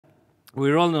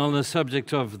We're on the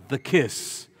subject of the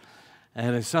kiss,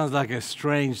 and it sounds like a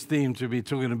strange theme to be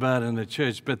talking about in the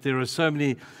church, but there are so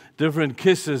many different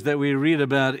kisses that we read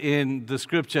about in the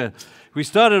Scripture. We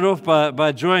started off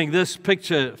by drawing this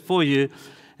picture for you,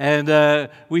 and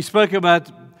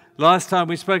last time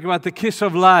we spoke about the kiss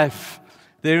of life.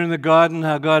 There in the garden,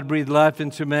 how God breathed life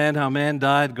into man, how man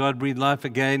died, God breathed life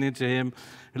again into him,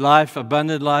 life,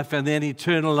 abundant life, and then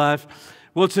eternal life.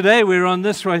 Well, today we're on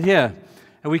this right here.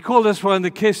 And we call this one the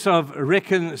kiss of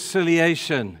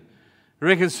reconciliation.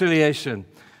 Reconciliation.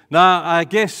 Now, I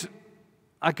guess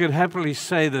I could happily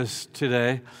say this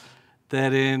today,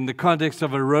 that in the context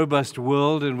of a robust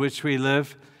world in which we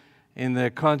live, in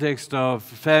the context of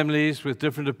families with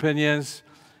different opinions,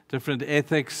 different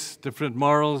ethics, different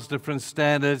morals, different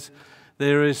standards,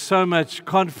 there is so much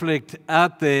conflict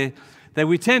out there that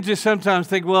we tend to sometimes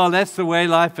think, well, that's the way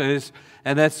life is,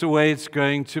 and that's the way it's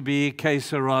going to be, que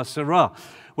sera, sera.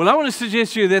 Well, I want to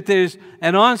suggest to you that there's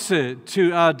an answer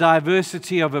to our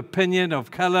diversity of opinion, of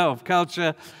color, of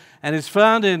culture, and it's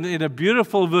found in a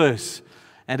beautiful verse,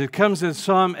 and it comes in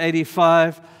Psalm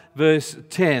 85, verse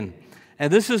 10.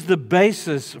 And this is the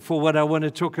basis for what I want to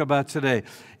talk about today.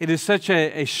 It is such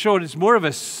a short, it's more of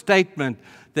a statement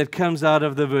that comes out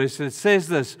of the verse. And it says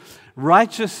this: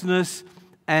 righteousness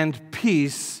and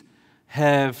peace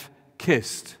have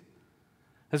kissed.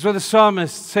 That's what the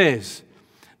psalmist says.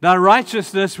 Now,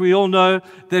 righteousness, we all know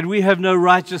that we have no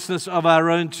righteousness of our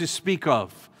own to speak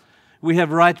of. We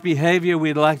have right behavior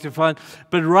we'd like to find,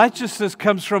 but righteousness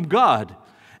comes from God.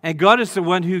 And God is the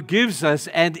one who gives us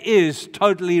and is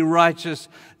totally righteous.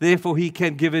 Therefore, He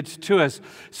can give it to us.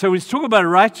 So when He's talking about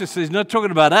righteousness, He's not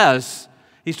talking about us.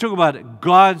 He's talking about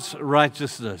God's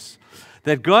righteousness.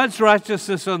 That God's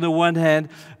righteousness, on the one hand,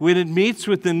 when it meets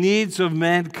with the needs of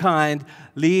mankind,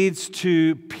 leads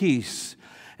to peace.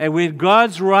 And when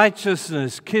God's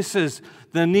righteousness kisses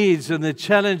the needs and the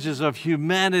challenges of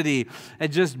humanity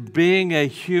and just being a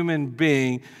human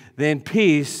being, then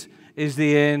peace is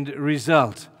the end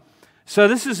result. So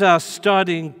this is our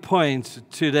starting point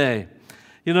today.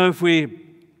 You know, if we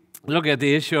look at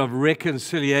the issue of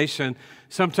reconciliation,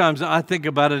 sometimes I think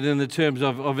about it in the terms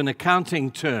of an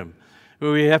accounting term,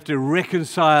 where we have to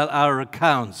reconcile our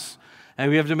accounts, and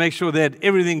we have to make sure that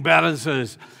everything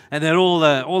balances, and that all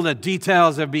the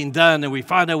details have been done, and we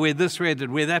find out where this went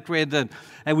and where that went,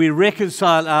 and we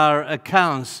reconcile our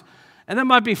accounts. And that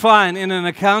might be fine in an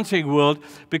accounting world,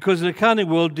 because an accounting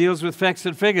world deals with facts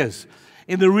and figures.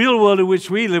 In the real world in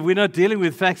which we live, we're not dealing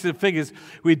with facts and figures.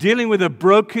 We're dealing with a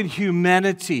broken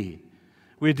humanity.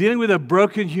 We're dealing with a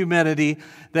broken humanity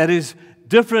that is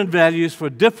different values for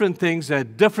different things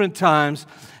at different times.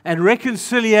 And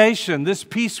reconciliation, this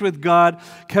peace with God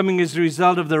coming as a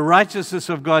result of the righteousness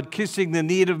of God kissing the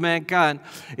need of mankind,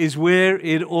 is where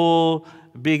it all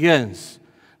begins.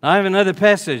 Now, I have another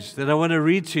passage that I want to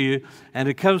read to you, and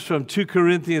it comes from 2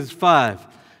 Corinthians 5,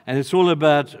 and it's all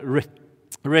about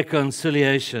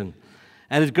reconciliation.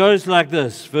 And it goes like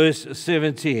this, verse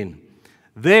 17.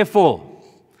 Therefore,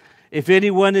 if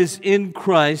anyone is in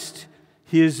Christ,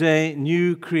 he is a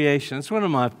new creation. It's one of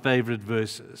my favorite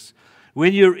verses.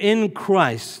 When you're in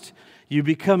Christ, you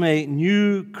become a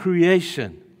new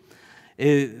creation.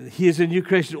 He is a new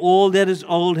creation. All that is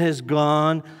old has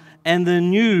gone, and the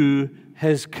new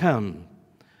has come.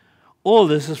 All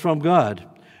this is from God,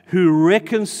 who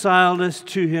reconciled us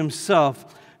to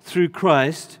Himself through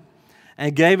Christ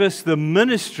and gave us the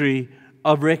ministry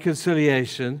of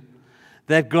reconciliation,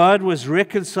 that God was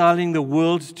reconciling the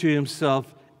world to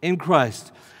Himself in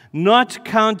Christ, not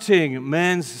counting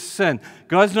man's sin.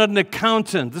 God's not an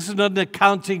accountant. This is not an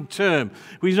accounting term.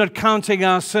 He's not counting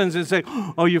our sins and saying,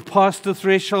 oh, you've passed the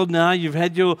threshold now. You've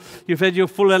had your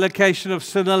full allocation of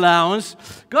sin allowance.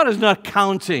 God is not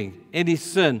counting any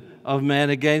sin of man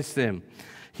against them.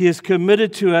 He is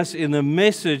committed to us in the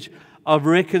message of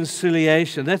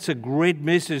reconciliation. That's a great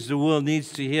message the world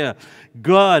needs to hear.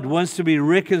 God wants to be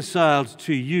reconciled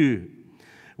to you.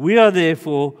 We are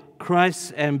therefore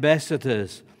Christ's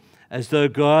ambassadors, as though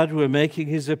God were making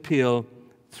His appeal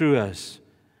through us.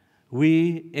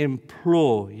 We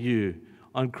implore you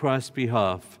on Christ's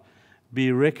behalf,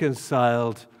 be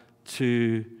reconciled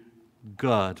to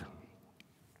God.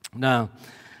 Now,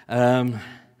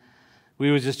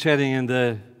 we were just chatting in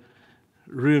the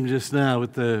room just now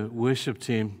with the worship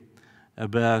team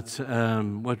about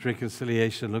what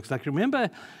reconciliation looks like. Remember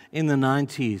in the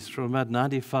 90s, from about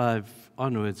 95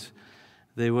 onwards,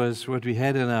 there was what we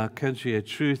had in our country, a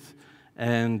Truth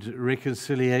and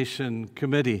Reconciliation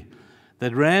Committee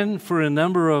that ran for a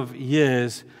number of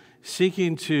years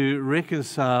seeking to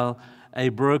reconcile a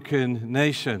broken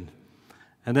nation.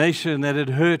 a nation that had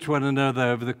hurt one another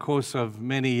over the course of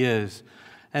many years.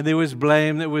 And there was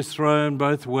blame that was thrown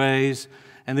both ways,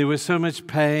 and there was so much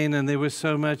pain, and there was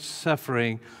so much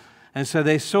suffering. And so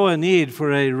they saw a need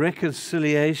for a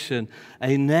reconciliation,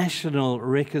 a national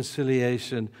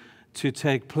reconciliation to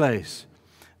take place.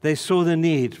 They saw the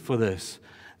need for this.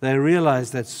 They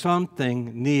realized that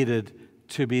something needed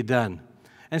to be done.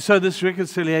 And so this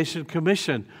Reconciliation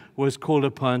Commission was called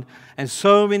upon, and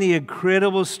so many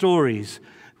incredible stories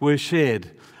were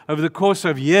shared. Over the course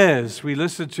of years, we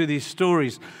listened to these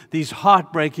stories, these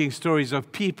heartbreaking stories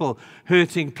of people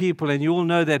hurting people, and you all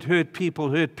know that hurt people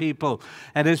hurt people.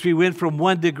 And as we went from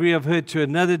one degree of hurt to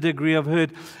another degree of hurt,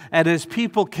 and as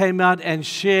people came out and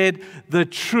shared the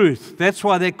truth, that's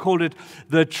why they called it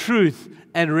the Truth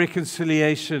and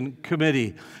Reconciliation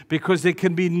Committee, because there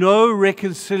can be no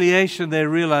reconciliation, they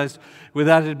realized,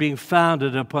 without it being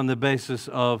founded upon the basis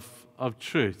of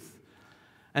truth.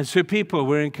 And so people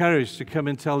were encouraged to come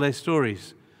and tell their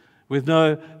stories with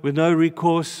no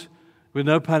recourse, with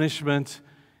no punishment.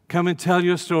 Come and tell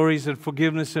your stories, and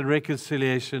forgiveness and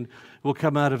reconciliation will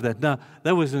come out of that. Now,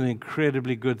 that was an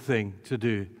incredibly good thing to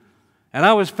do. And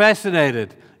I was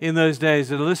fascinated in those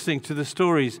days in listening to the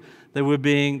stories that were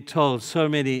being told. So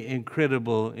many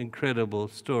incredible, incredible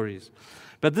stories.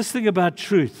 But this thing about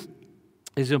truth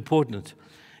is important.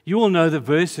 You all know the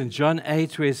verse in John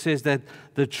 8 where it says that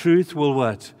the truth will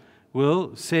what?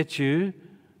 Will set you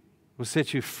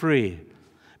free.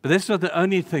 But that's not the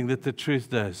only thing that the truth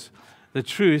does. The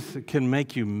truth can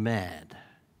make you mad.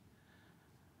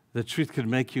 The truth can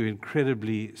make you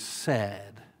incredibly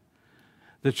sad.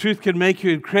 The truth can make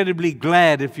you incredibly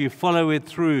glad if you follow it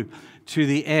through to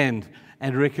the end.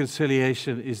 And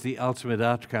reconciliation is the ultimate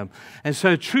outcome. And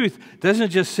so truth doesn't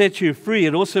just set you free,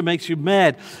 it also makes you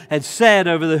mad and sad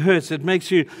over the hurts. It makes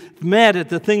you mad at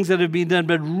the things that have been done,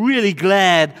 but really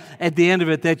glad at the end of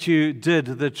it that you did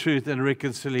the truth and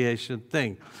reconciliation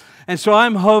thing. And so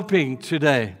I'm hoping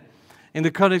today, in the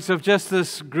context of just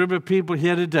this group of people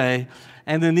here today,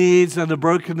 and the needs and the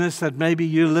brokenness that maybe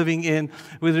you're living in,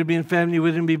 whether it be in family,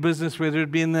 whether it be business, whether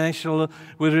it be in national,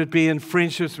 whether it be in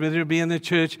friendships, whether it be in the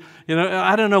church. You know,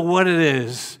 I don't know what it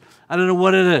is. I don't know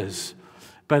what it is.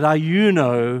 But you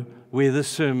know where this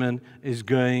sermon is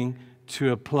going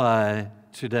to apply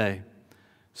today.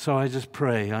 So I just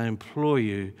pray, I implore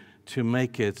you to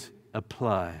make it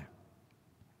apply.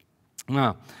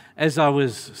 Now, as I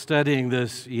was studying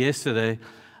this yesterday,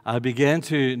 I began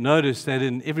to notice that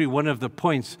in every one of the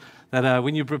points that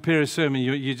when you prepare a sermon,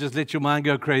 you just let your mind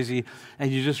go crazy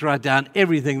and you just write down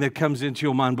everything that comes into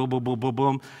your mind, boom, boom, boom, boom,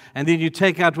 boom. And then you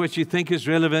take out what you think is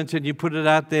relevant and you put it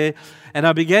out there. And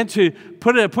I began to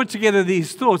put together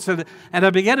these thoughts. And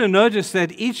I began to notice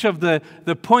that each of the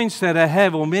points that I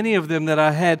have, or many of them that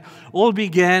I had, all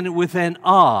began with an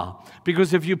R.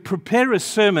 Because if you prepare a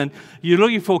sermon, you're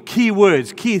looking for key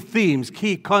words, key themes,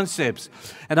 key concepts.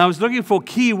 And I was looking for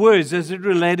key words as it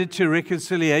related to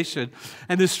reconciliation.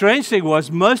 And the strange thing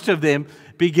was, most of them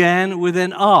began with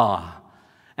an R.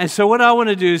 And so what I want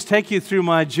to do is take you through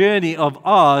my journey of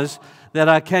R's that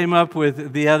I came up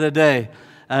with the other day,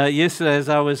 yesterday as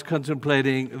I was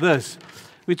contemplating this.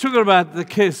 We're talking about the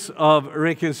kiss of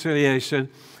reconciliation.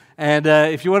 And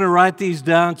if you want to write these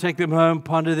down, take them home,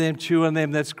 ponder them, chew on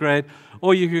them, that's great.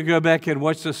 Or you can go back and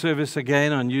watch the service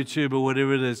again on YouTube or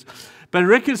whatever it is. But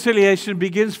reconciliation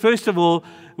begins, first of all,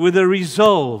 with a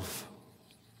resolve.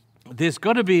 There's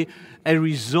got to be a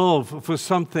resolve for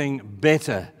something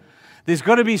better. There's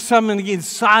got to be something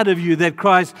inside of you that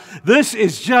cries, this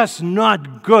is just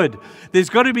not good. There's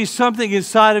got to be something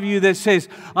inside of you that says,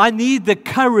 I need the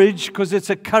courage, because it's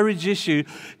a courage issue,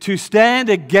 to stand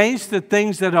against the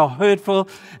things that are hurtful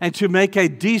and to make a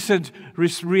decent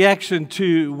reaction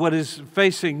to what is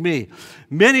facing me.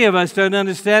 Many of us don't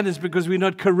understand this because we're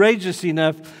not courageous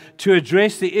enough to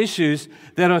address the issues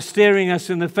that are staring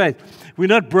us in the face. We're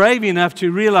not brave enough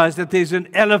to realize that there's an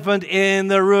elephant in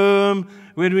the room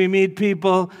when we meet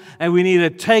people, and we need to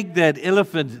take that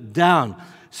elephant down.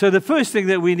 So the first thing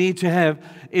that we need to have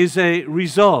is a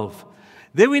resolve.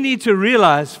 Then we need to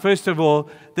realize, first of all,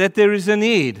 that there is a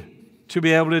need to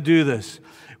be able to do this.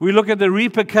 We look at the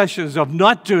repercussions of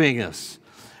not doing this,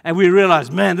 and we realize,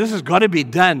 man, this has got to be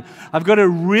done. I've got to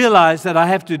realize that I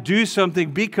have to do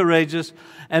something, be courageous,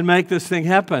 and make this thing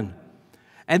happen.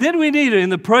 And then we need, in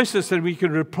the process that we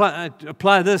can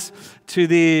apply this to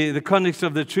the context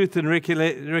of the truth and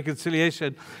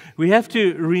reconciliation, we have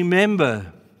to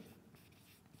remember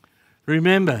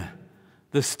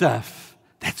the stuff.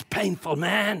 That's painful,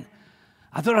 man.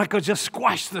 I thought I could just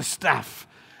squash the stuff.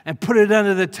 and put it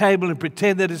under the table and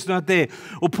pretend that it's not there.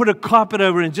 Or put a carpet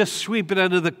over and just sweep it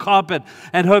under the carpet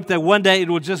and hope that one day it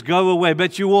will just go away.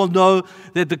 But you all know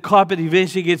that the carpet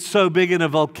eventually gets so big and a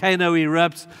volcano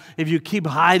erupts if you keep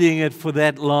hiding it for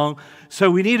that long.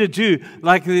 So we need to do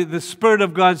like the Spirit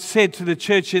of God said to the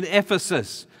church in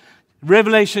Ephesus.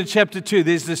 Revelation chapter 2,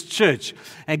 there's this church,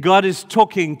 and God is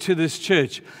talking to this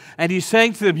church. And He's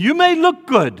saying to them, you may look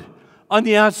good on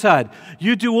the outside.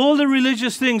 You do all the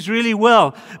religious things really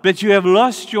well, but you have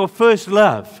lost your first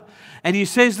love. And He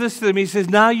says this to them. He says,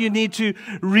 now you need to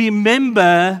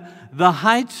remember the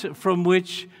height from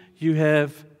which you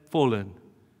have fallen.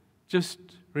 Just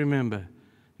remember.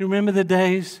 Remember the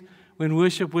days when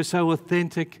worship was so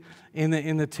authentic in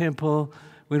the temple,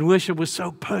 when worship was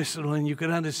so personal and you could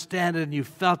understand it and you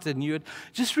felt it and you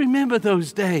just remember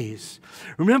those days.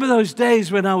 Remember those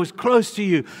days when I was close to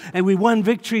you and we won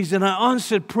victories and I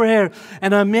answered prayer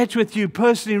and I met with you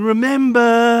personally.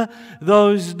 Remember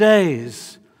those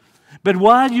days. But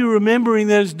while you're remembering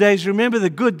those days, remember the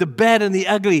good, the bad, and the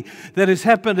ugly that has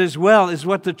happened as well is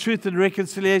what the truth and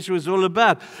reconciliation was all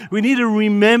about. We need to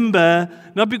remember,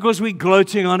 not because we're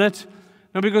gloating on it,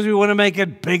 not because we want to make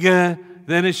it bigger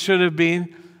than it should have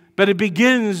been, but it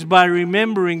begins by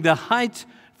remembering the height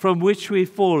from which we've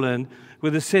fallen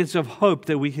with a sense of hope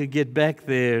that we can get back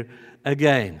there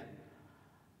again.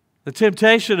 The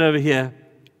temptation over here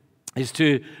is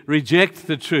to reject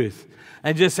the truth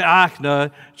and just say, no,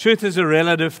 truth is a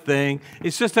relative thing.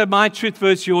 It's just that my truth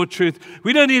versus your truth.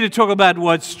 We don't need to talk about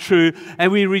what's true,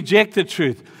 and we reject the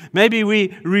truth. Maybe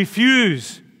we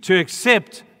refuse to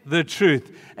accept the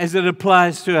truth as it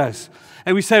applies to us.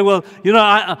 And we say, well,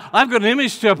 I've got an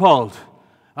image to uphold.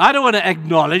 I don't want to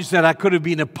acknowledge that I could have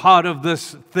been a part of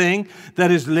this thing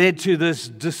that has led to this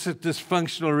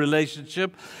dysfunctional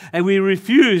relationship. And we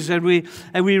refuse and we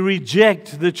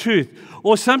reject the truth.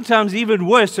 Or sometimes even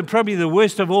worse, and probably the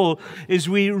worst of all, is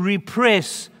we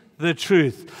repress the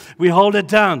truth. We hold it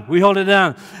down. We hold it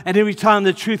down. And every time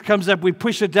the truth comes up, we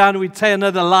push it down and we say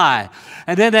another lie.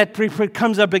 And then that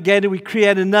comes up again and we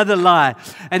create another lie.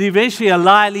 And eventually a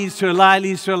lie leads to a lie,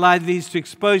 leads to a lie, leads to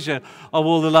exposure of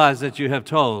all the lies that you have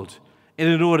told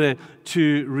in order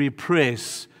to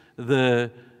repress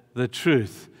the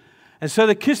truth. And so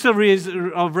the kiss of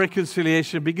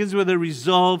reconciliation begins with a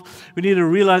resolve. We need to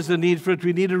realize the need for it.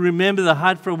 We need to remember the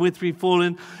height from which we've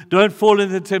fallen. Don't fall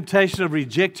into the temptation of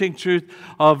rejecting truth,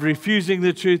 of refusing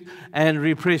the truth, and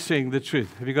repressing the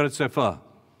truth. Have you got it so far?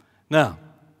 Now,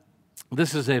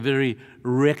 this is a very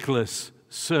reckless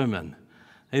sermon.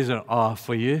 These are R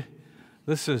for you.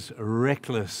 This is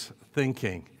reckless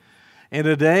thinking. In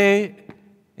a day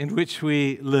in which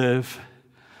we live,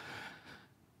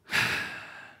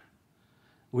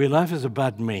 where life is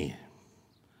about me.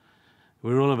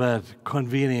 We're all about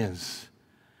convenience.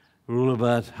 We're all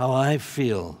about how I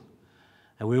feel.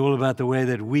 And we're all about the way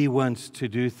that we want to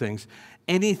do things.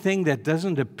 Anything that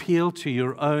doesn't appeal to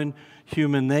your own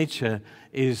human nature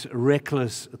is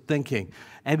reckless thinking.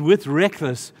 And with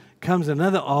reckless comes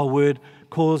another R word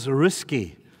called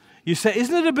risky. You say,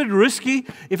 isn't it a bit risky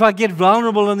if I get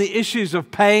vulnerable on the issues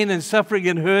of pain and suffering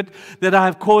and hurt that I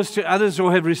have caused to others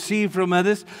or have received from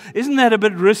others? Isn't that a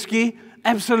bit risky?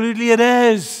 Absolutely it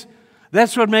is.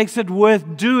 That's what makes it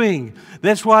worth doing.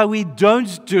 That's why we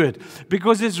don't do it,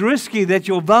 because it's risky that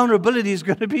your vulnerability is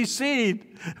going to be seen.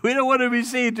 We don't want to be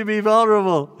seen to be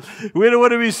vulnerable. We don't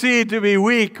want to be seen to be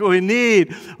weak or in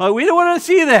need. We don't want to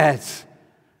see that.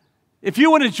 If you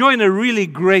want to join a really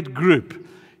great group,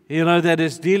 that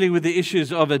is dealing with the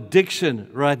issues of addiction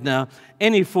right now,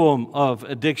 any form of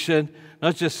addiction,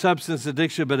 not just substance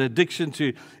addiction, but addiction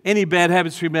to any bad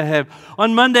habits we may have.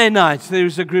 On Monday nights, there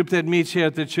is a group that meets here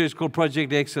at the church called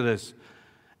Project Exodus.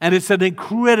 And it's an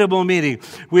incredible meeting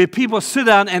where people sit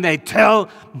down and they tell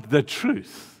the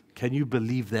truth. Can you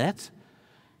believe that?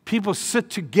 People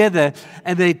sit together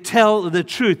and they tell the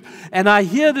truth. And I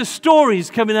hear the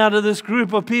stories coming out of this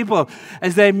group of people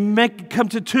as they come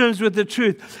to terms with the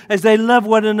truth, as they love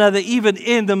one another, even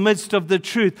in the midst of the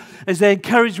truth, as they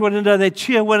encourage one another, they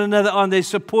cheer one another on, they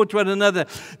support one another.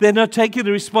 They're not taking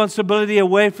the responsibility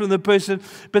away from the person,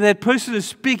 but that person is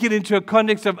speaking into a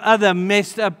context of other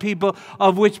messed up people,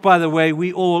 of which, by the way,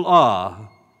 we all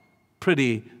are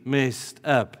pretty messed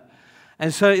up.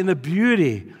 And so in the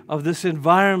beauty of this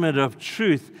environment of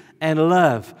truth and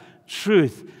love,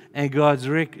 truth and God's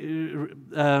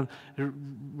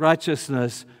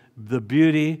righteousness, the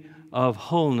beauty of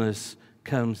wholeness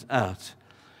comes out.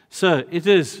 So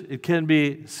it can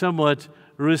be somewhat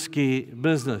risky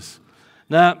business.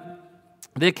 Now,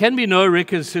 there can be no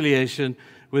reconciliation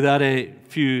without a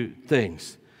few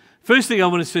things. First thing I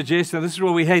want to suggest, and this is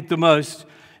what we hate the most,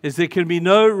 is there can be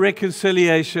no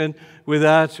reconciliation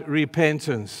without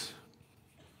repentance.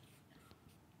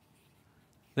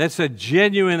 That's a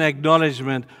genuine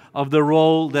acknowledgement of the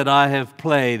role that I have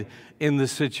played in the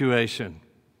situation.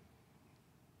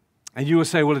 And you will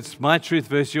say, well, it's my truth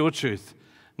versus your truth.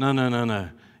 No, no, no, no.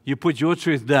 You put your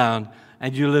truth down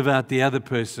and you live out the other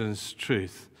person's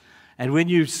truth. And when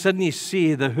you suddenly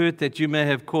see the hurt that you may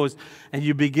have caused and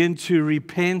you begin to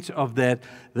repent of that,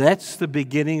 that's the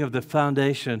beginning of the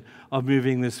foundation of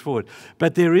moving this forward.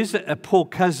 But there is a poor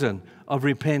cousin of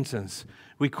repentance.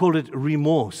 We call it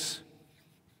remorse.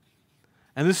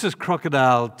 And this is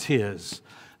crocodile tears.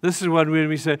 This is one where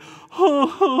we say,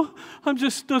 oh, I'm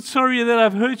just not sorry that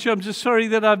I've hurt you. I'm just sorry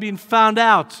that I've been found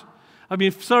out. I've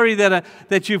been sorry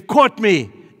that you've caught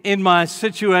me in my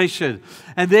situation.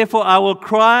 And therefore, I will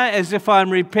cry as if I'm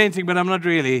repenting, but I'm not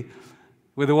really.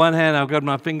 With the one hand, I've got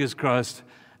my fingers crossed,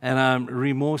 and I'm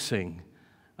remorsing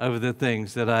over the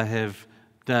things that I have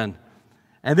done.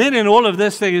 And then in all of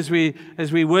this thing,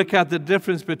 as we work out the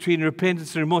difference between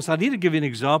repentance and remorse, I need to give you an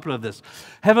example of this.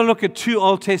 Have a look at two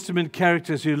Old Testament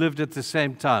characters who lived at the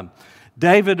same time.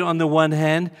 David on the one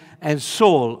hand, and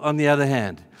Saul on the other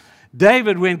hand.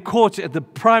 David, when caught at the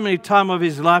primary time of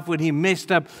his life when he messed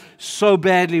up so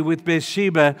badly with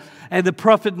Bathsheba, and the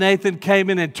prophet Nathan came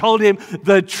in and told him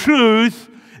the truth,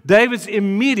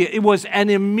 it was an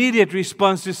immediate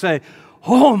response to say,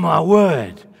 oh my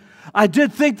word, I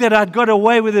did think that I'd got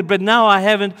away with it, but now I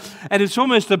haven't. And it's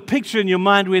almost a picture in your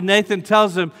mind where Nathan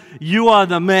tells him, you are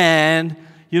the man,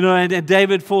 and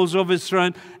David falls off his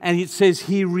throne, and it says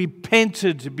he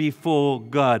repented before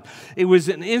God. It was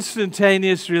an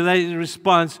instantaneous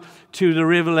response to the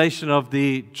revelation of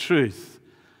the truth.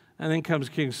 And then comes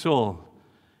King Saul.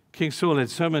 King Saul had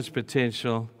so much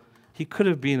potential. He could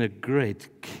have been a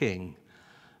great king,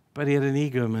 but he had an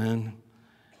ego, man.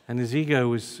 And his ego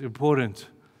was important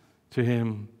to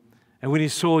him. And when he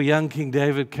saw young King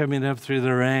David coming up through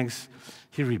the ranks,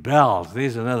 he rebelled.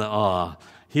 There's another R.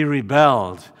 He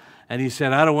rebelled. And he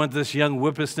said, I don't want this young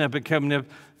whippersnapper coming up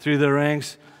through the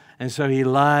ranks. And so he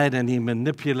lied and he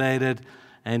manipulated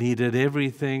and he did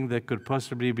everything that could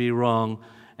possibly be wrong.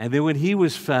 And then when he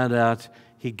was found out,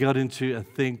 he got into a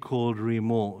thing called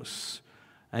remorse.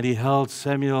 And he held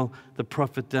Samuel, the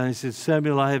prophet, down. He said,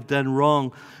 Samuel, I have done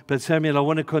wrong. But Samuel, I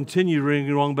want to continue doing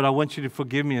wrong, but I want you to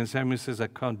forgive me. And Samuel says, I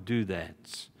can't do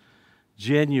that.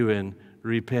 Genuine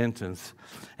repentance.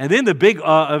 And then the big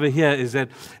R over here is that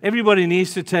everybody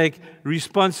needs to take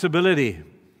responsibility.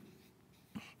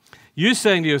 You're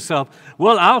saying to yourself,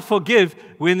 well, I'll forgive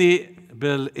when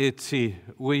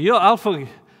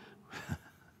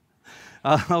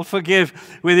I'll forgive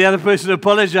when the other person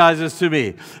apologizes to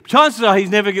me. Chances are he's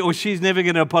never or she's never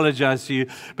going to apologize to you,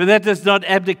 but that does not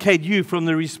abdicate you from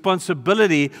the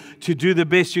responsibility to do the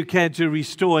best you can to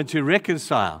restore and to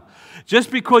reconcile.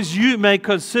 Just because you may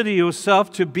consider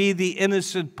yourself to be the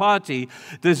innocent party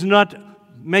does not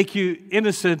make you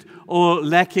innocent or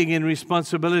lacking in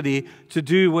responsibility to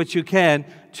do what you can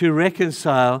to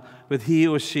reconcile with he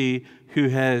or she who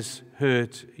has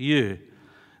hurt you.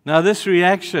 Now, this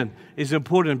reaction is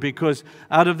important because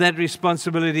out of that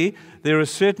responsibility, there are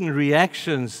certain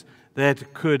reactions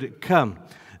that could come.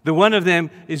 The one of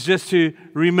them is just to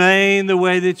remain the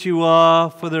way that you are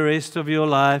for the rest of your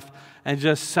life and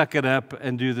just suck it up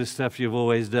and do the stuff you've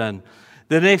always done.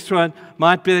 The next one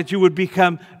might be that you would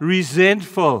become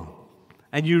resentful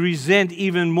and you resent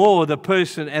even more the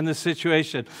person and the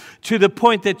situation to the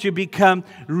point that you become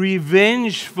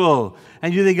revengeful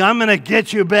and you think, I'm going to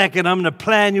get you back and I'm going to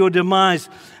plan your demise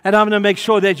and I'm going to make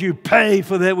sure that you pay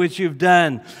for that which you've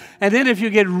done. And then if you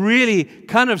get really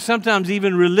kind of sometimes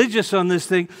even religious on this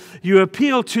thing, you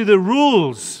appeal to the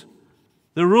rules.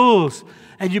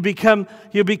 And you become,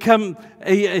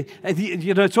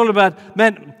 it's all about,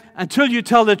 man, until you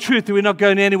tell the truth, we're not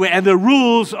going anywhere. And the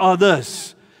rules are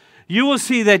this. You will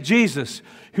see that Jesus,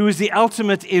 who is the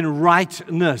ultimate in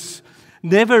rightness,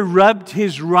 never rubbed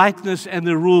his rightness and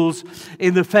the rules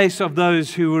in the face of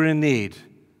those who were in need.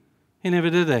 He never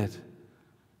did that.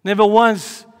 Never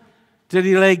once did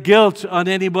he lay guilt on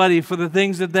anybody for the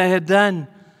things that they had done.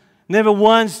 Never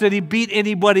once did he beat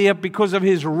anybody up because of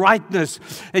his rightness.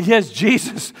 And here's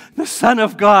Jesus, the Son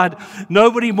of God,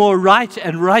 nobody more right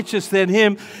and righteous than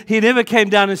him. He never came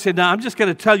down and said, now I'm just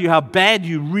going to tell you how bad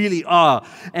you really are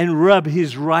and rub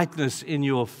his rightness in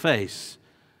your face.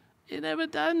 He never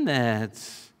done that.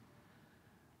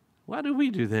 Why do we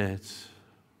do that?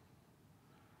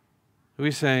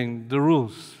 We're saying the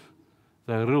rules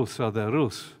are the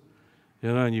rules.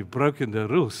 And you've broken the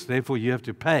rules, therefore you have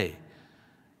to pay.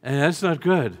 And that's not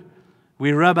good.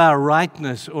 We rub our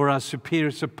rightness or our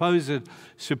supposed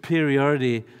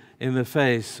superiority in the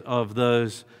face of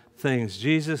those things.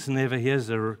 Jesus never,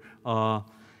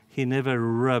 he never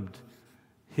rubbed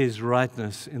his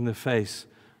rightness in the face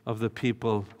of the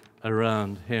people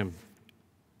around him.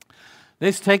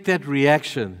 Let's take that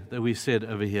reaction that we said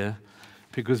over here,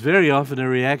 because very often a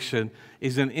reaction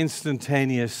is an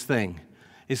instantaneous thing.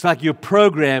 It's like you're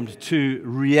programmed to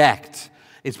react.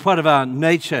 It's part of our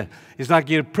nature. It's like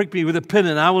you prick me with a pin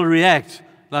and I will react,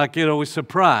 like, with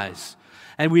surprise.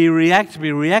 And we react.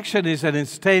 Reaction is an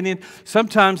instantaneous.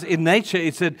 Sometimes in nature,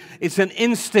 it's an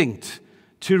instinct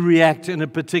to react in a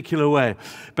particular way.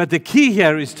 But the key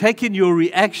here is taking your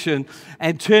reaction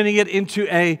and turning it into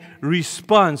a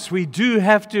response. We do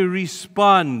have to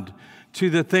respond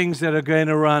to the things that are going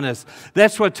around us.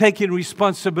 That's what taking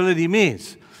responsibility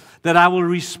means. That I will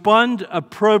respond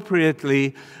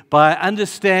appropriately by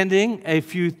understanding a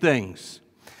few things.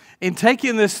 In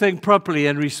taking this thing properly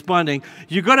and responding,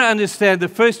 you've got to understand the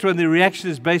first one, the reaction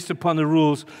is based upon the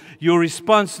rules. Your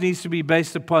response needs to be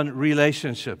based upon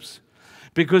relationships.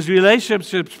 Because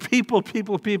relationships,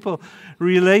 people,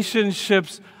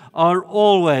 relationships are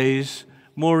always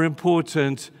more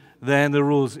important than the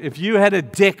rules. If you had a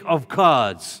deck of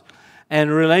cards and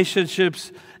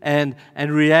relationships and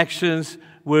reactions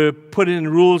were put in,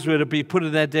 rules were to be put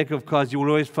in that deck of cards, you will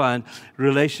always find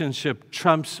relationship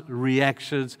trumps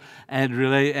reactions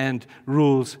and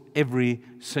rules every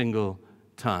single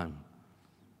time.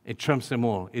 It trumps them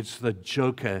all. It's the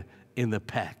joker in the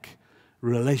pack.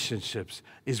 Relationships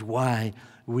is why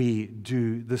we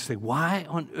do this thing. Why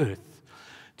on earth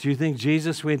do you think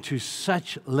Jesus went to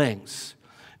such lengths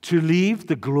to leave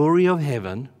the glory of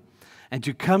heaven and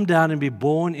to come down and be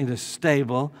born in a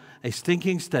stable, a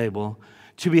stinking stable,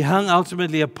 to be hung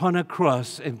ultimately upon a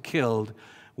cross and killed?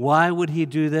 Why would he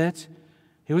do that?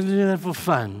 He wasn't doing that for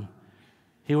fun.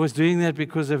 He was doing that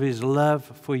because of his love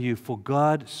for you. For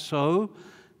God so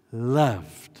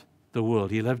loved the world.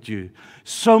 He loved you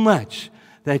so much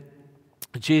that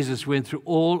Jesus went through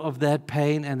all of that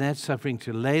pain and that suffering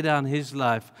to lay down his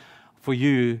life for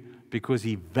you because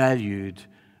he valued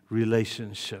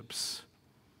relationships.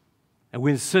 And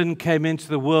when sin came into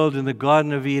the world in the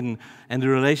Garden of Eden and the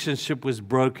relationship was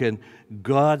broken,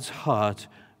 God's heart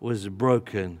was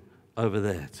broken over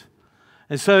that.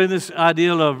 And so in this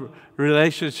ideal of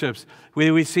relationships,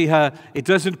 where we see how it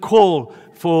doesn't call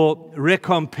for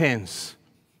recompense.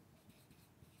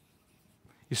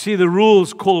 You see, the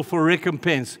rules call for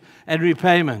recompense and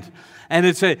repayment. And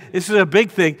this is a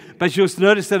big thing, but you'll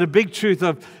notice that a big truth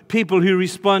of people who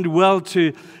respond well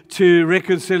to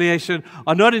reconciliation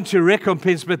are not into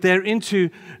recompense, but they're into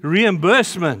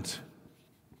reimbursement.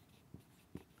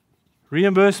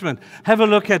 Reimbursement. Have a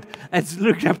look at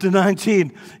Luke chapter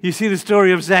 19. You see the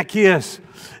story of Zacchaeus.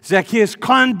 Zacchaeus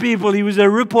conned people. He was a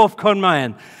rip-off con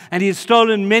man. And he had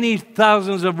stolen many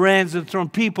thousands of rands from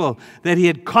people that he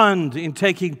had conned in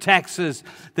taking taxes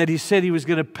that he said he was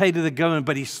going to pay to the government,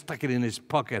 but he stuck it in his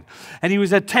pocket. And he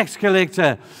was a tax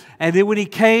collector. And then when he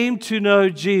came to know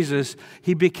Jesus,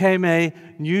 he became a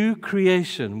new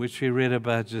creation, which we read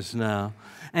about just now.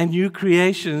 And new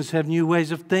creations have new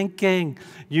ways of thinking.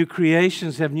 New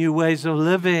creations have new ways of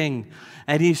living.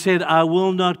 And he said, I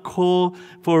will not call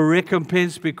for a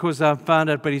recompense because I've found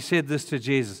out. But he said this to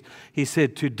Jesus. He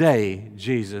said, today,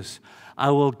 Jesus,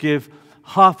 I will give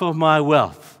half of my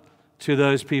wealth to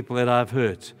those people that I've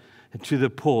hurt and to the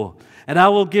poor. And I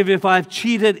will give, if I've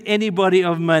cheated anybody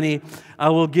of money, I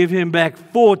will give him back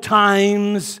 4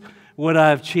 times what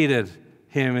I've cheated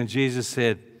him. And Jesus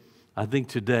said, I think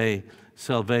today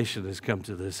salvation has come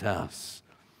to this house.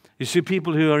 You see,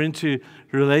 people who are into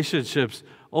relationships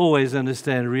always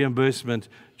understand reimbursement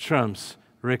trumps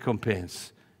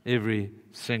recompense every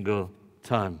single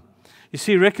time. You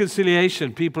see,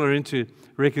 reconciliation, people are into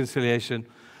reconciliation.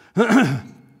 I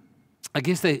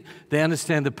guess they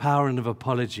understand the power of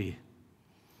apology.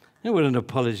 You know what an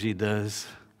apology does?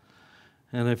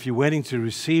 And if you're waiting to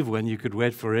receive one, you could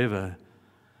wait forever.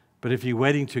 But if you're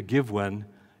waiting to give one,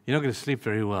 you're not going to sleep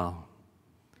very well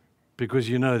because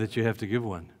you know that you have to give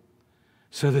one.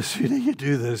 So the sooner you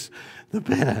do this, the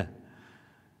better.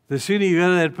 The sooner you go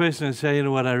to that person and say, you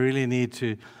know what, I really need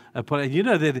to apologize. You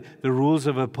know that the rules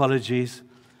of apologies,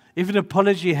 if an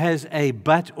apology has a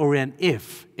but or an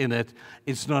if in it,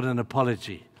 it's not an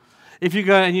apology. If you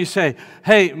go and you say,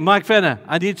 hey, Mike Vanner,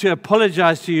 I need to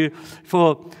apologize to you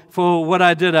for what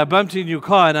I did. I bumped in your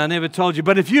car and I never told you.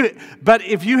 But if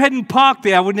you hadn't parked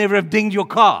there, I would never have dinged your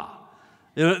car.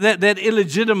 You know, that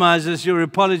illegitimizes your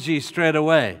apology straight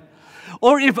away.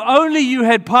 Or if only you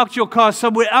had parked your car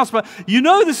somewhere else. But you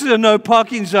know this is a no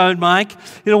parking zone, Mike.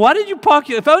 Why did you park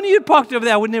it? If only you'd parked over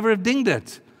there, I would never have dinged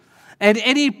it. And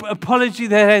any apology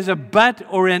that has a but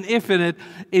or an if in it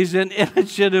is an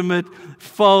illegitimate,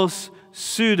 false,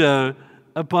 pseudo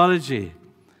apology.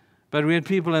 But when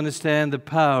people understand the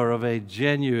power of a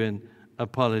genuine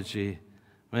apology,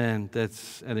 man,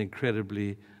 that's an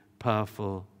incredibly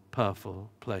powerful, powerful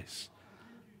place.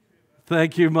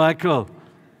 Thank you, Michael.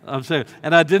 I'm sorry.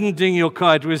 And I didn't ding your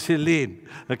car, it was Helene.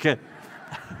 Okay.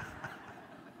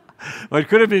 Well, it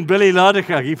could have been Billy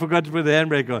Lardekar. He forgot to put the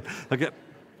handbrake on. Okay.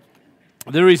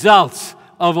 The results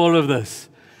of all of this.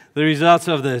 The results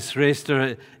of this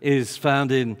is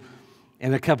found in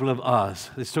a couple of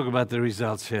R's. Let's talk about the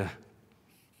results here.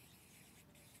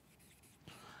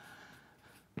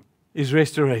 Is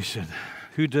restoration.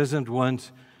 Who doesn't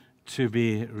want to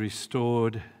be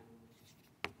restored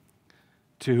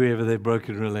to whoever they've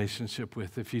broken relationship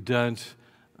with? If you don't,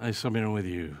 there's something wrong with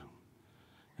you.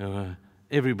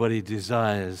 Everybody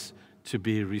desires to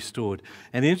be restored.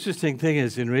 And the interesting thing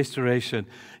is, in restoration,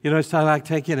 it's like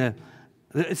taking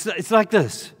it's like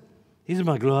this. These are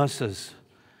my glasses.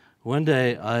 One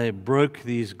day I broke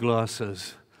these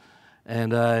glasses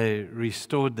and I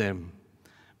restored them.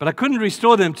 But I couldn't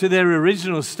restore them to their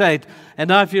original state. And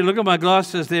now if you look at my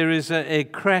glasses, there is a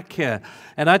crack here.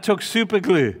 And I took super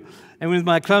glue. And with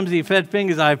my clumsy fat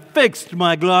fingers, I fixed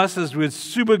my glasses with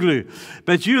super glue.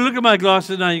 But you look at my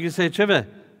glasses now, you can say, Trevor,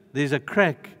 there's a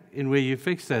crack in where you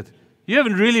fixed it. You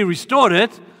haven't really restored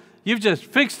it. You've just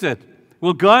fixed it.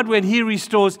 Well, God, when He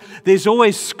restores, there's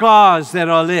always scars that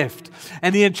are left.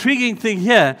 And the intriguing thing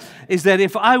here is that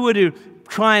if I were to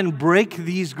try and break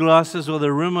these glasses or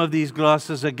the rim of these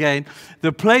glasses again,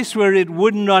 the place where it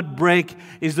would not break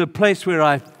is the place where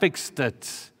I fixed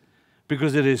it,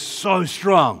 because it is so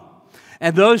strong.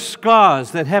 And those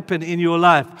scars that happen in your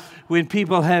life when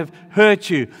people have hurt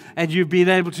you and you've been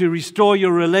able to restore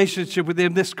your relationship with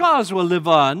them, the scars will live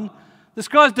on. The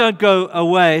scars don't go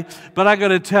away. But I got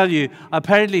to tell you,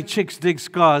 apparently chicks dig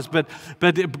scars, but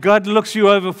God looks you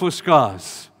over for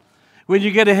scars. When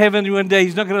you get to heaven one day,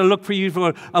 He's not going to look for you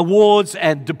for awards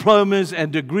and diplomas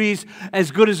and degrees,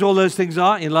 as good as all those things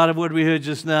are, in light of what we heard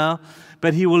just now.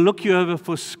 But He will look you over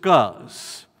for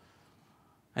scars.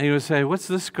 And He will say, what's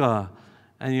this scar?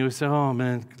 And you will say, oh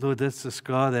man, Lord, that's the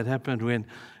scar that happened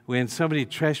when somebody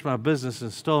trashed my business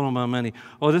and stole all my money.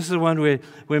 Or this is the one where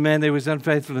man, there was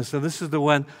unfaithfulness. So this is the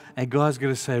one, and God's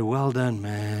going to say, well done,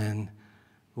 man.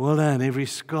 Well done. Every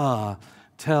scar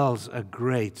tells a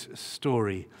great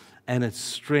story, and it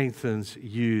strengthens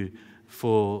you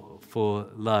for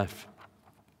life.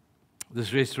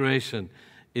 This restoration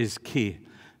is key.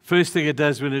 First thing it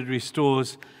does when it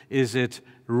restores is it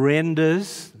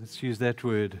renders, let's use that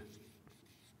word,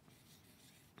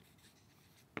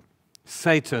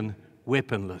 Satan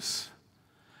weaponless.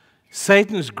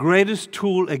 Satan's greatest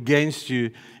tool against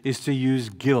you is to use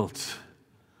guilt.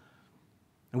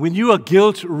 And when you are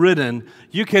guilt-ridden,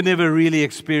 you can never really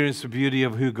experience the beauty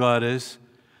of who God is.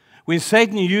 When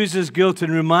Satan uses guilt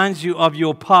and reminds you of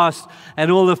your past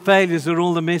and all the failures and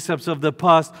all the mess-ups of the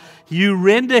past, you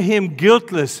render him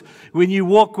guiltless when you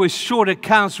walk with short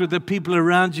accounts with the people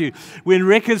around you. When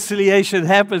reconciliation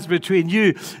happens between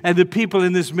you and the people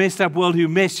in this messed up world who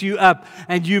mess you up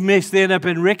and you mess them up,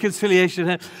 and reconciliation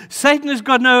happens, Satan has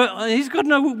got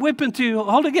no weapon to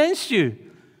hold against you.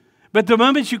 But the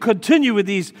moment you continue with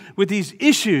these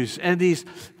issues and these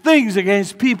things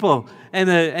against people,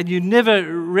 and you never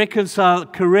reconcile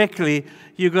correctly,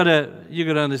 you got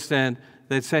to understand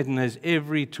that Satan has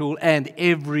every tool and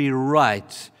every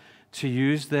right to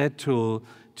use that tool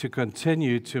to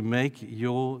continue to make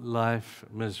your life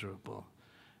miserable.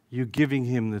 You're giving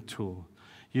him the tool.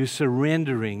 You're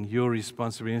surrendering your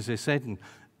responsibility and say, Satan,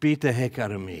 beat the heck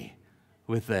out of me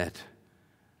with that.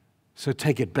 So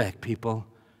take it back, people.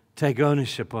 Take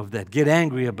ownership of that. Get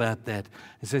angry about that.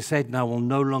 And say, Satan, I will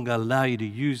no longer allow you to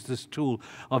use this tool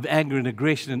of anger and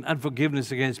aggression and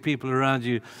unforgiveness against people around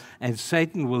you. And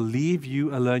Satan will leave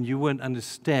you alone. You won't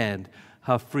understand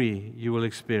how free you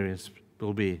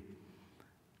will be.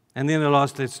 And then the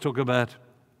last, let's talk about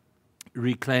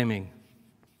reclaiming.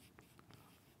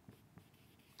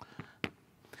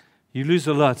 You lose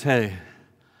a lot, hey,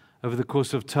 over the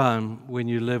course of time when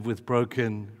you live with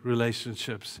broken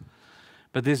relationships.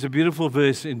 But there's a beautiful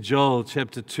verse in Joel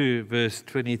chapter 2, verse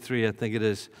 23, I think it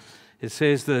is. It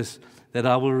says this, that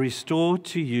I will restore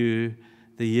to you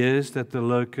the years that the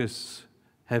locusts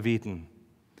have eaten.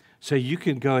 So you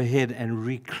can go ahead and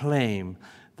reclaim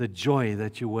the joy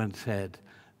that you once had,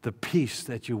 the peace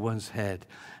that you once had.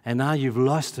 And now you've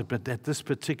lost it, but at this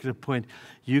particular point,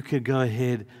 you can go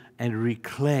ahead and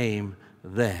reclaim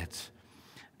that.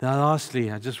 Now,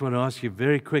 lastly, I just want to ask you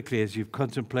very quickly as you've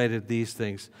contemplated these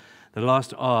things, the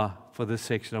last R for this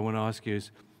section I want to ask you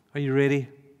is, are you ready?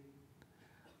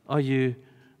 Are you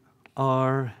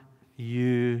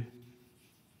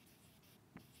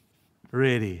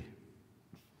ready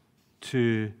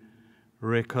to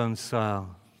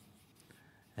reconcile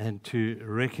and to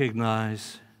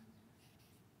recognize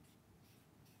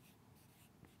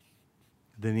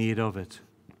the need of it?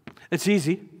 It's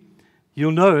easy.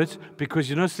 You'll know it because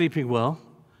you're not sleeping well.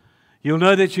 You'll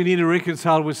know that you need to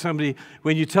reconcile with somebody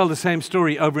when you tell the same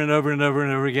story over and over and over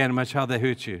and over again, much how they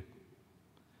hurt you.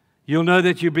 You'll know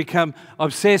that you become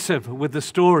obsessive with the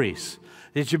stories,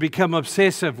 that you become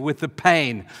obsessive with the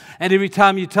pain. And every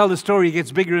time you tell the story, it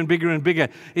gets bigger and bigger and bigger.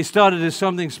 It started as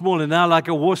something small, and now like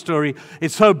a war story,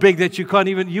 it's so big that you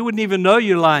wouldn't even know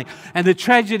you're lying. And the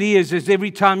tragedy is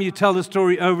every time you tell the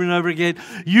story over and over again,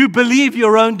 you believe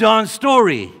your own darn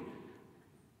story.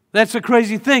 That's a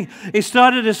crazy thing. It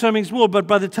started as something small, but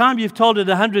by the time you've told it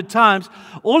 100 times,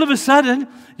 all of a sudden,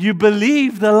 you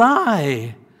believe the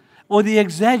lie or the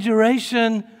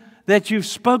exaggeration that you've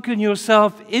spoken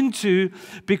yourself into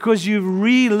because you've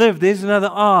relived. There's another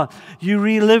R. You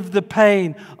relive the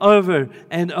pain over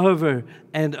and over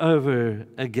and over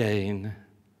again.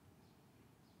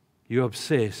 You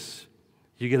obsess.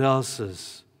 You get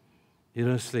ulcers. You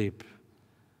don't sleep.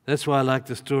 That's why I like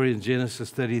the story in Genesis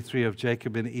 33 of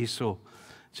Jacob and Esau.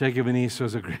 Jacob and Esau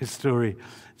is a great story.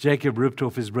 Jacob ripped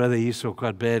off his brother Esau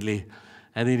quite badly.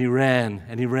 And then he ran,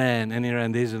 and he ran, and he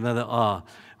ran. There's another R.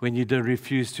 When you don't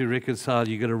refuse to reconcile,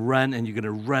 you're going to run, and you're going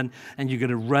to run, and you're going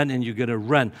to run, and you're going to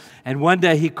run. And one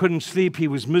day he couldn't sleep. He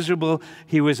was miserable.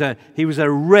 He was a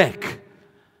wreck.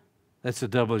 That's a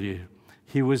W.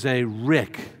 He was a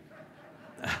wreck.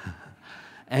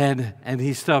 and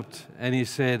he stopped, and he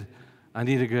said, I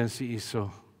need to go and see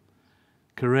Esau.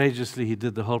 Courageously, he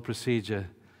did the whole procedure.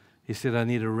 He said, I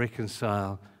need to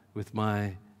reconcile with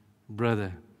my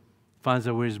brother. Finds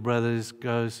out where his brother is,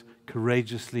 goes,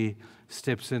 courageously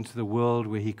steps into the world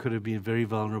where he could have been very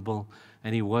vulnerable,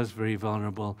 and he was very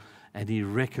vulnerable, and he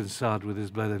reconciled with his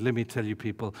brother. Let me tell you,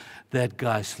 people, that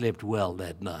guy slept well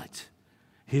that night.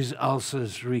 His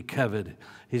ulcers recovered.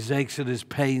 His aches and his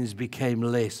pains became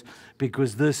less,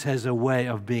 because this has a way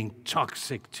of being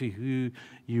toxic to who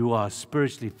you are,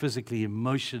 spiritually, physically,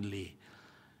 emotionally.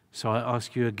 So I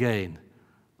ask you again,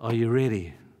 are you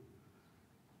ready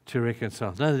to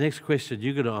reconcile? Now, the next question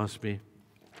you're going to ask me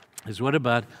is, what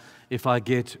about if I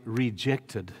get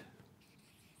rejected?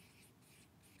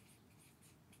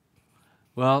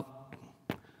 Well,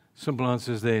 simple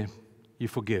answer is there. You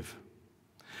forgive.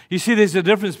 You see, there's a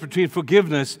difference between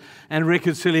forgiveness and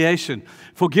reconciliation.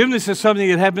 Forgiveness is something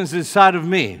that happens inside of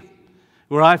me,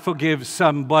 where I forgive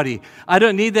somebody. I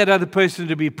don't need that other person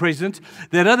to be present.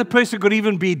 That other person could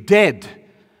even be dead.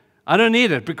 I don't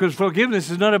need it, because forgiveness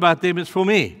is not about them, it's for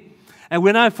me. And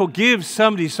when I forgive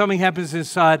somebody, something happens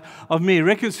inside of me.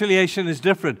 Reconciliation is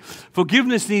different.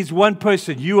 Forgiveness needs one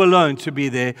person, you alone, to be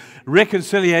there.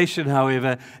 Reconciliation,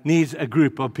 however, needs a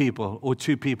group of people, or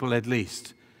two people at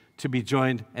least, to be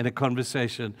joined in a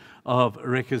conversation of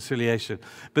reconciliation.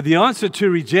 But the answer to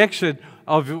rejection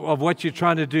of what you're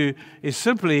trying to do is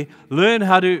simply learn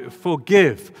how to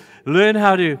forgive. Learn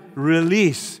how to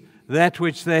release that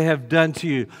which they have done to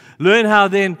you. Learn how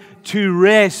then to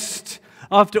rest.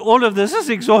 After all of this is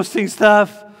exhausting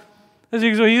stuff.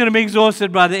 You're going to be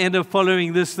exhausted by the end of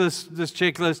following this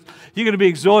checklist. You're going to be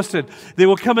exhausted. There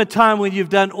will come a time when you've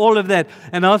done all of that,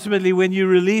 and ultimately when you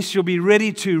release, you'll be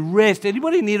ready to rest.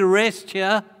 Anybody need a rest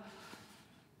here?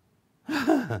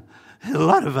 A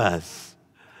lot of us.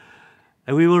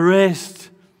 And we will rest.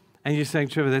 And you're saying,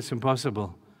 Trevor, that's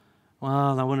impossible.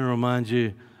 Well, I want to remind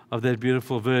you of that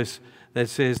beautiful verse that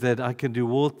says that I can do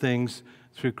all things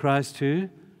through Christ who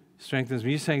strengthens me.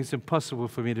 You're saying it's impossible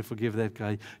for me to forgive that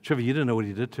guy. Trevor, you don't know what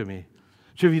he did to me.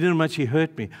 Trevor, you don't know how much he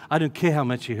hurt me. I don't care how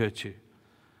much he hurt you.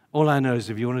 All I know is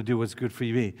if you want to do what's good for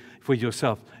me, for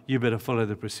yourself, you better follow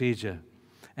the procedure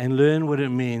and learn what it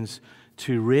means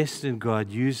to rest in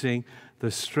God using the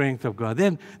strength of God.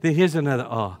 Then here's another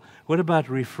R. What about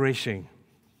refreshing?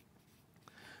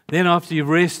 Then after you've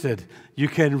rested, you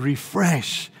can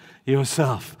refresh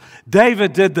yourself.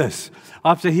 David did this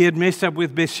after he had messed up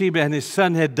with Bathsheba and his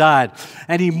son had died.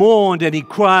 And he mourned and he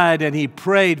cried and he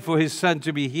prayed for his son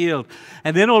to be healed.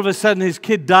 And then all of a sudden his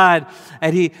kid died.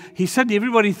 And he suddenly,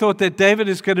 everybody thought that David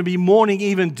is going to be mourning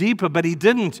even deeper, but he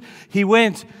didn't. He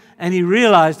went and he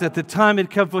realized that the time had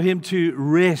come for him to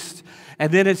rest.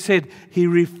 And then it said he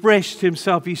refreshed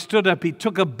himself. He stood up. He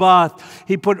took a bath.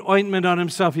 He put ointment on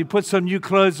himself. He put some new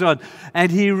clothes on.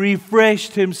 And he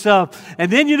refreshed himself.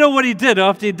 And then you know what he did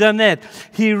after he'd done that?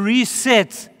 He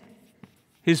reset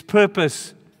his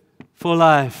purpose for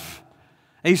life.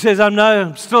 And he says,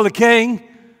 I'm still the king.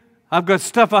 I've got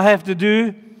stuff I have to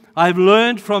do. I've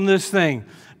learned from this thing.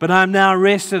 But I'm now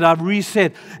rested. I've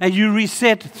reset. And you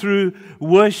reset through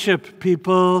worship,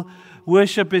 people.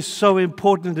 Worship is so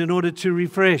important in order to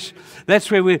refresh. That's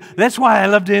why I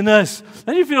love doing this.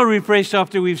 Don't you feel refreshed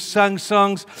after we've sung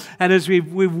songs and as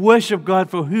we've worshiped God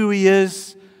for who He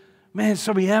is? Man,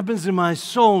 something happens in my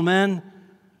soul, man,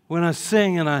 when I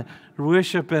sing and I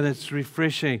worship, and it's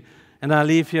refreshing. And I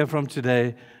leave here from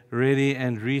today ready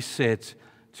and reset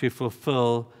to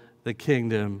fulfill the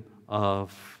kingdom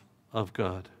of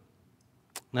God.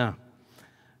 Now,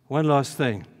 one last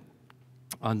thing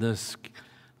on this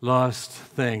last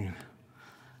thing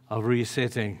of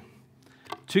resetting.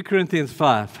 2 Corinthians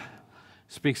 5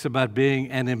 speaks about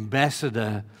being an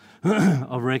ambassador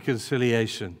of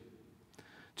reconciliation.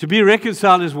 To be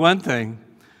reconciled is one thing,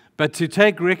 but to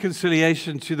take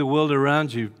reconciliation to the world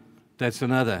around you, that's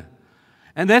another.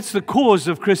 And that's the cause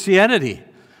of Christianity.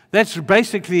 That's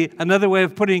basically another way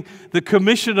of putting the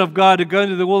commission of God to go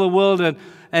into the whole world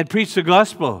and preach the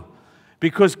gospel.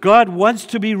 Because God wants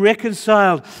to be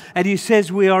reconciled, and He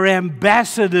says we are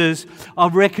ambassadors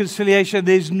of reconciliation.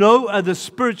 There's no other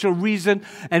spiritual reason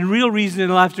and real reason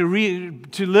in life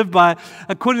to live by,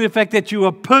 according to the fact that you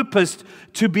are purposed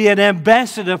to be an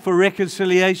ambassador for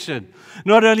reconciliation.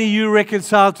 Not only you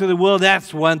reconciled to the world,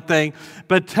 that's one thing,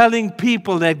 but telling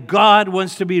people that God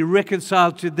wants to be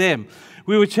reconciled to them.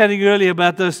 We were chatting earlier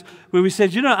about this, where we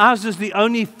said, ours is the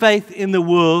only faith in the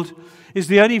world, is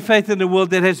the only faith in the world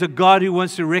that has a God who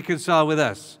wants to reconcile with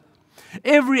us.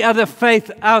 Every other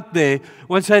faith out there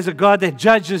has a God that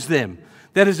judges them.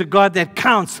 That is a God that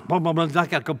counts,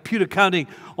 like a computer counting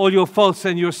all your faults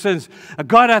and your sins. A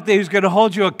God out there who's going to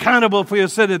hold you accountable for your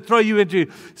sin and throw you into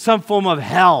some form of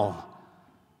hell.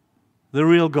 The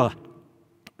real God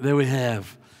that we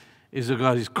have is a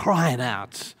God who's crying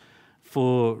out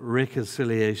for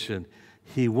reconciliation.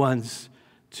 He wants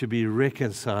to be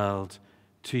reconciled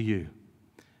to you.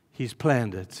 He's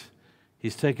planned it.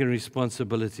 He's taken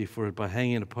responsibility for it by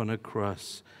hanging upon a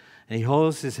cross. And He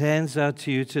holds His hands out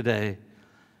to you today,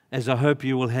 as I hope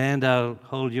you will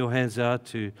hold your hands out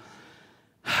to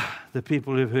the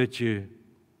people who've hurt you.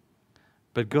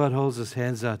 But God holds His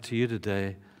hands out to you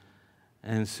today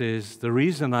and says, the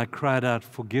reason I cried out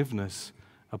forgiveness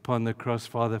upon the cross,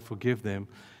 Father, forgive them,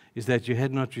 is that you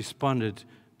had not responded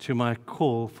to my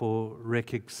call for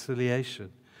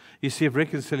reconciliation. You see, if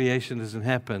reconciliation doesn't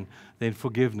happen, then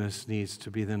forgiveness needs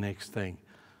to be the next thing.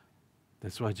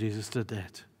 That's why Jesus did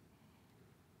that.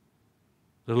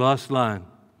 The last line,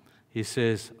 He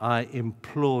says, I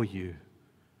implore you.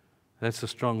 That's a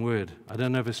strong word. I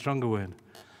don't have a stronger word.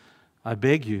 I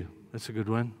beg you. That's a good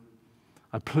one.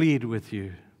 I plead with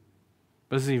you.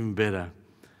 But it's even better.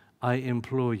 I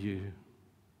implore you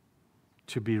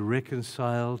to be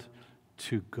reconciled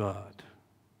to God.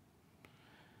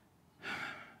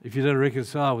 If you don't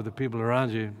reconcile with the people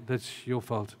around you, that's your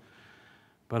fault.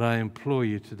 But I implore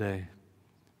you today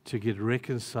to get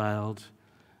reconciled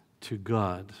to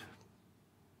God,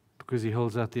 because He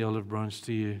holds out the olive branch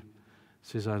to you,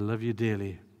 says, I love you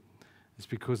dearly. It's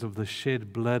because of the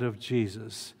shed blood of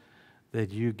Jesus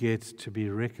that you get to be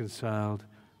reconciled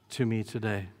to me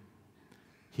today.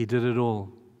 He did it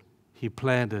all. He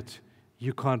planned it.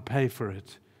 You can't pay for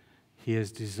it. He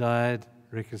has desired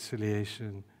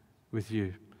reconciliation with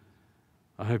you.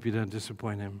 I hope you don't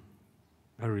disappoint Him.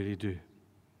 I really do.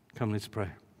 Come, let's pray.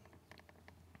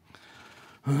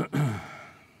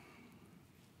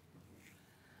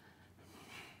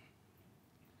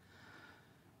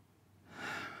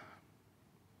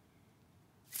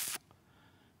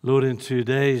 Lord, in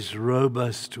today's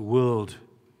robust world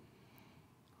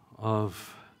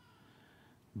of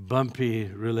bumpy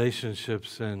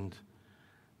relationships and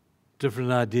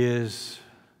different ideas,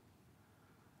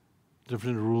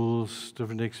 different rules,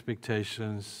 different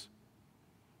expectations,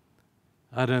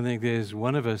 I don't think there's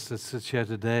one of us that sits here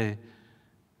today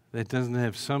that doesn't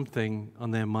have something on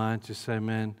their mind to say,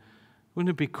 man, wouldn't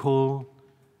it be cool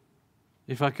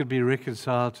if I could be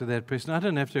reconciled to that person? I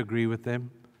don't have to agree with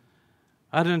them.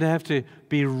 I don't have to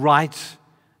be right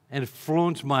and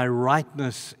flaunt my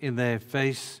rightness in their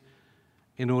face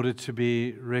in order to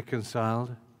be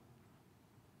reconciled.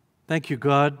 Thank you,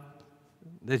 God,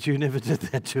 that you never did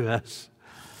that to us.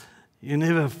 You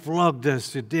never flogged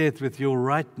us to death with your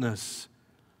rightness.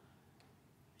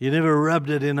 You never rubbed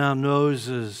it in our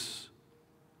noses.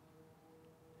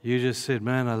 You just said,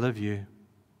 man, I love you.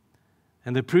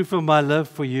 And the proof of my love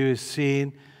for you is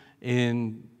seen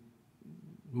in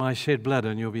my shed blood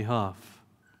on your behalf.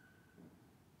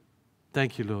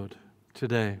 Thank you, Lord,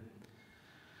 today.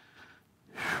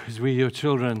 As we, your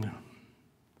children,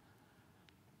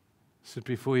 sit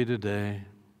before you today,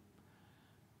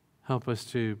 help us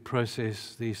to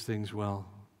process these things well.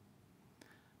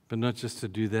 But not just to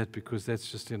do that because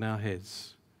that's just in our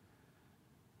heads.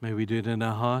 May we do it in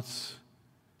our hearts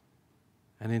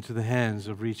and into the hands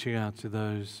of reaching out to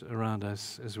those around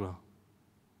us as well.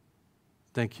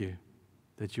 Thank you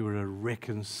that you are a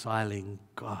reconciling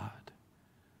God.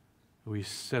 We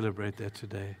celebrate that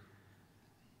today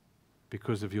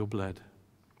because of your blood.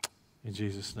 In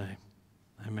Jesus' name,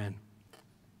 amen.